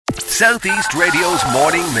Southeast Radio's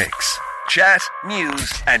morning mix. Chat,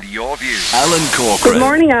 news and your views. Alan Corcoran. Good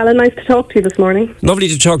morning, Alan. Nice to talk to you this morning. Lovely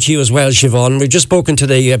to talk to you as well, Siobhan. We've just spoken to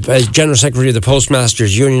the General Secretary of the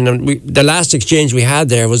Postmasters Union, and the last exchange we had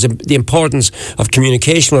there was the importance of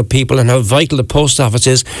communication with people and how vital the post office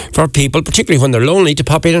is for people, particularly when they're lonely, to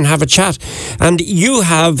pop in and have a chat. And you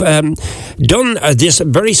have done this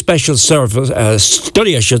very special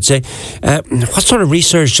study, I should say. What sort of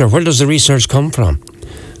research, or where does the research come from?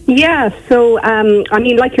 Yeah, so,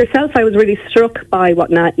 like yourself, I was really struck by what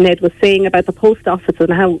Ned was saying about the post office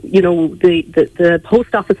and how, the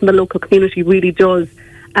post office in the local community really does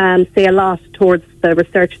say a lot towards the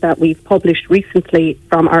research that we've published recently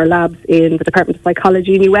from our labs in the Department of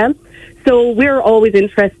Psychology in UL. So we're always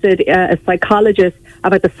interested as psychologists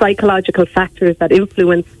about the psychological factors that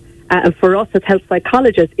influence, and for us as health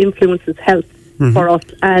psychologists, influences health for us.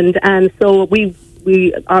 And so we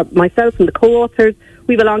are, myself and the co-authors,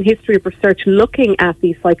 we have a long history of research looking at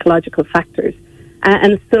these psychological factors.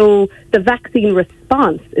 And so the vaccine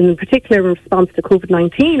response, in particular in response to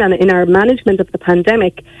COVID-19 and in our management of the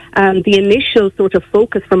pandemic, the initial sort of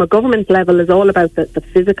focus from a government level is all about the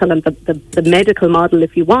physical and the medical model,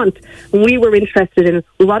 if you want. And we were interested in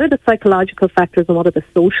what are the psychological factors and what are the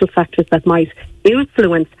social factors that might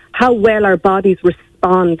influence how well our bodies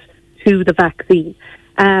respond to the vaccine.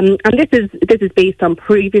 And this is based on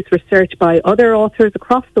previous research by other authors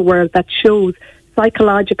across the world that shows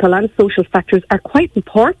psychological and social factors are quite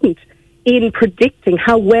important in predicting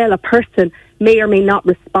how well a person may or may not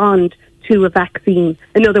respond to a vaccine.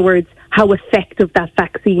 In other words, how effective that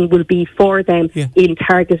vaccine will be for them in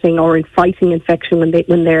targeting or in fighting infection when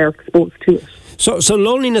they're exposed to it. So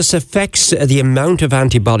loneliness affects the amount of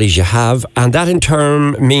antibodies you have, and that in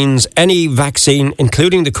turn means any vaccine,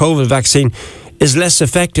 including the COVID vaccine, is less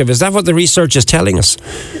effective. Is that what the research is telling us?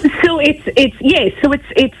 So it's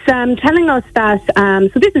telling us that.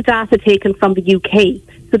 So this is data taken from the UK.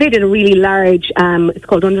 So they did a really large. It's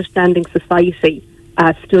called Understanding Society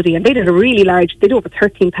study, and they did a really large. They did over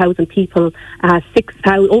 13,000 people,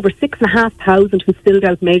 over 6,500 who filled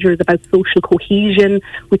out measures about social cohesion,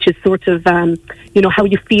 which is sort of how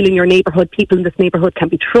you feel in your neighbourhood. People in this neighbourhood can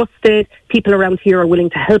be trusted. People around here are willing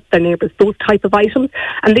to help their neighbours. Those type of items,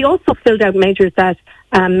 and they also filled out measures that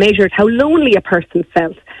measured how lonely a person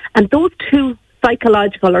felt, and those two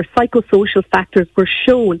psychological or psychosocial factors were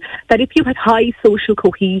shown that if you had high social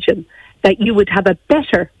cohesion, that you would have a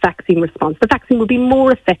better vaccine response. The vaccine would be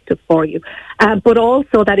more effective for you. But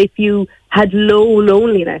also that if you had low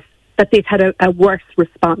loneliness, that they'd had a worse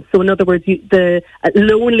response. So in other words, the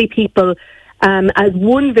lonely people, as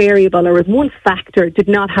one variable or as one factor, did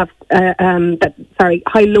not have,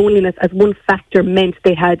 high loneliness as one factor meant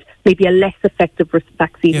they had maybe a less effective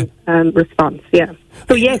vaccine response. Yeah.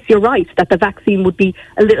 So yes, you're right, that the vaccine would be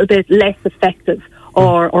a little bit less effective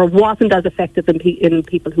or wasn't as effective in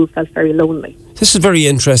people who felt very lonely. This is very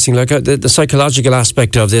interesting, like the psychological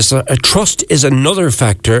aspect of this. Trust is another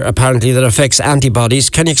factor, apparently, that affects antibodies.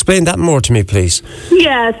 Can you explain that more to me, please?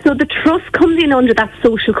 Yeah, so the trust comes in under that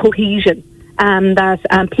social cohesion,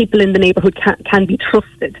 that people in the neighbourhood can be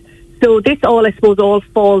trusted. So this all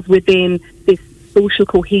falls within this social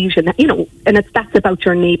cohesion, and that's about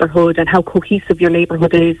your neighbourhood and how cohesive your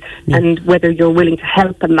neighbourhood is and whether you're willing to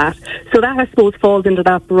help in that. So that, I suppose, falls into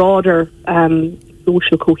that broader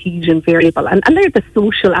social cohesion variable, and they're the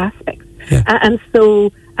social aspects.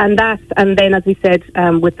 And then, as we said,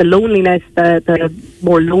 with the loneliness, the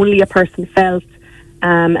more lonely a person felt,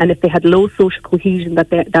 and if they had low social cohesion,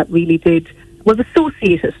 that really was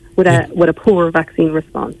associated with a poor vaccine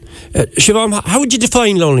response. Siobhan, how would you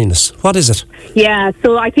define loneliness? What is it? Yeah,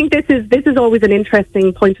 so I think this is always an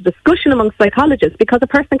interesting point of discussion among psychologists, because a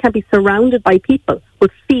person can be surrounded by people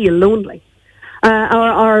but feel lonely.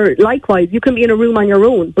 Or likewise, you can be in a room on your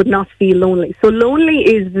own but not feel lonely. So lonely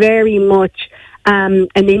is very much an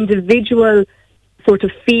individual sort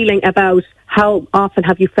of feeling about how often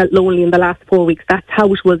have you felt lonely in the last 4 weeks. That's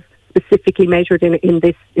how it was specifically measured in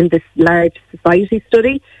this large society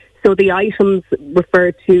study. So the items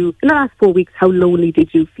refer to, in the last 4 weeks, how lonely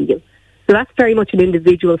did you feel? So that's very much an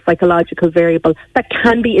individual psychological variable that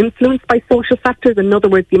can be influenced by social factors. In other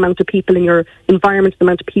words, the amount of people in your environment, the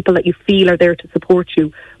amount of people that you feel are there to support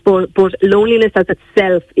you. But loneliness as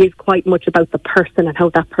itself is quite much about the person and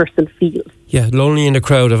how that person feels. Yeah, lonely in a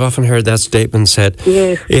crowd. I've often heard that statement said.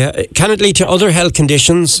 Yes. Yeah. Can it lead to other health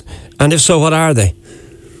conditions? And if so, what are they?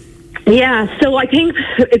 Yeah, so I think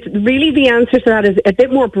it's really, the answer to that is a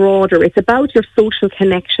bit more broader. It's about your social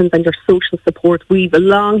connections and your social support. We've a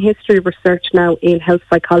long history of research now in health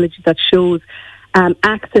psychology that shows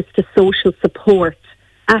access to social support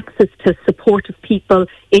access to supportive people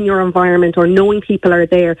in your environment, or knowing people are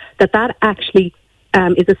there, that actually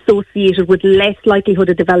is associated with less likelihood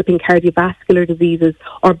of developing cardiovascular diseases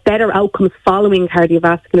or better outcomes following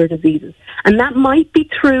cardiovascular diseases. And that might be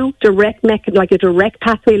through like a direct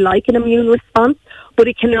pathway like an immune response, but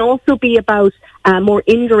it can also be about more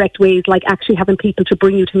indirect ways, like actually having people to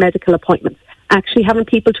bring you to medical appointments, actually having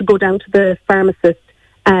people to go down to the pharmacist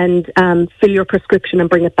and fill your prescription and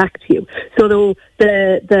bring it back to you. So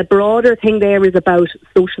the broader thing there is about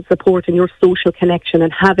social support and your social connection,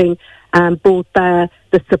 and having both the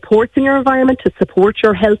supports in your environment to support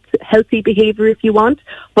your healthy behaviour if you want,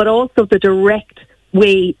 but also the direct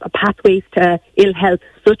pathways to ill health,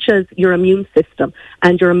 such as your immune system,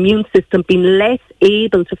 and your immune system being less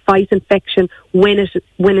able to fight infection when it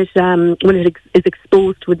is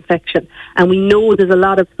exposed to infection. And we know there's a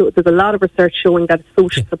lot of research showing that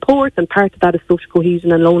social support, and part of that is social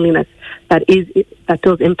cohesion and loneliness, that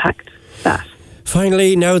does impact that.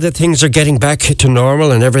 Finally, now that things are getting back to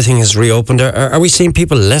normal and everything is reopened, are we seeing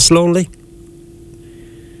people less lonely?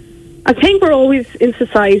 I think we're always in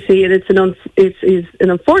society, and it's an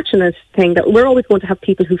unfortunate thing that we're always going to have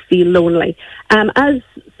people who feel lonely. As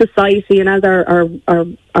society and as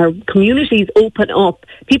our communities open up,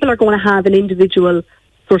 people are going to have an individual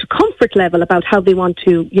sort of comfort level about how they want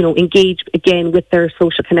to, engage again with their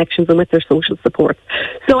social connections and with their social supports.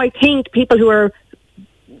 So I think people who are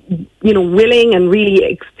willing and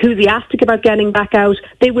really enthusiastic about getting back out,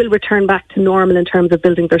 they will return back to normal in terms of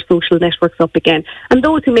building their social networks up again. And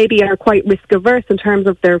those who maybe are quite risk averse in terms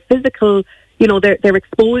of their physical, their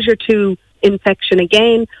exposure to infection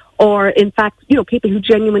again, or in fact, people who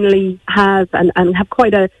genuinely have and have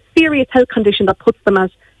quite a serious health condition that puts them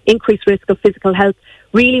at increased risk of physical health,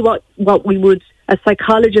 really what we would, as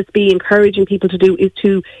psychologists, be encouraging people to do is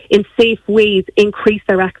to, in safe ways, increase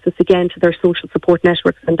their access again to their social support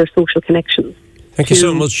networks and their social connections. Thank you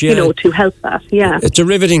so much. Yeah. To help that. Yeah. It's a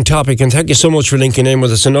riveting topic, and thank you so much for linking in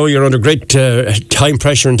with us. I know you're under great time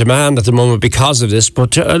pressure and demand at the moment because of this,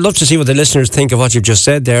 but I'd love to see what the listeners think of what you've just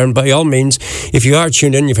said there. And by all means, if you are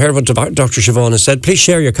tuned in, you've heard what Dr. Siobhan has said, please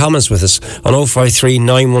share your comments with us on 053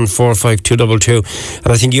 914 5222.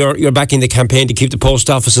 And I think you're backing the campaign to keep the post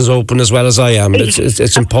offices open as well as I am.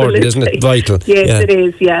 It's important, isn't it? Vital. Yes, it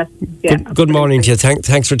is. Yeah. Good morning to you.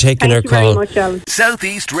 Thanks for taking our call. Thank you very much, Alan. South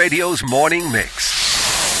East Radio's Morning Mix.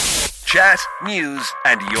 Chat, news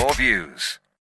and your views.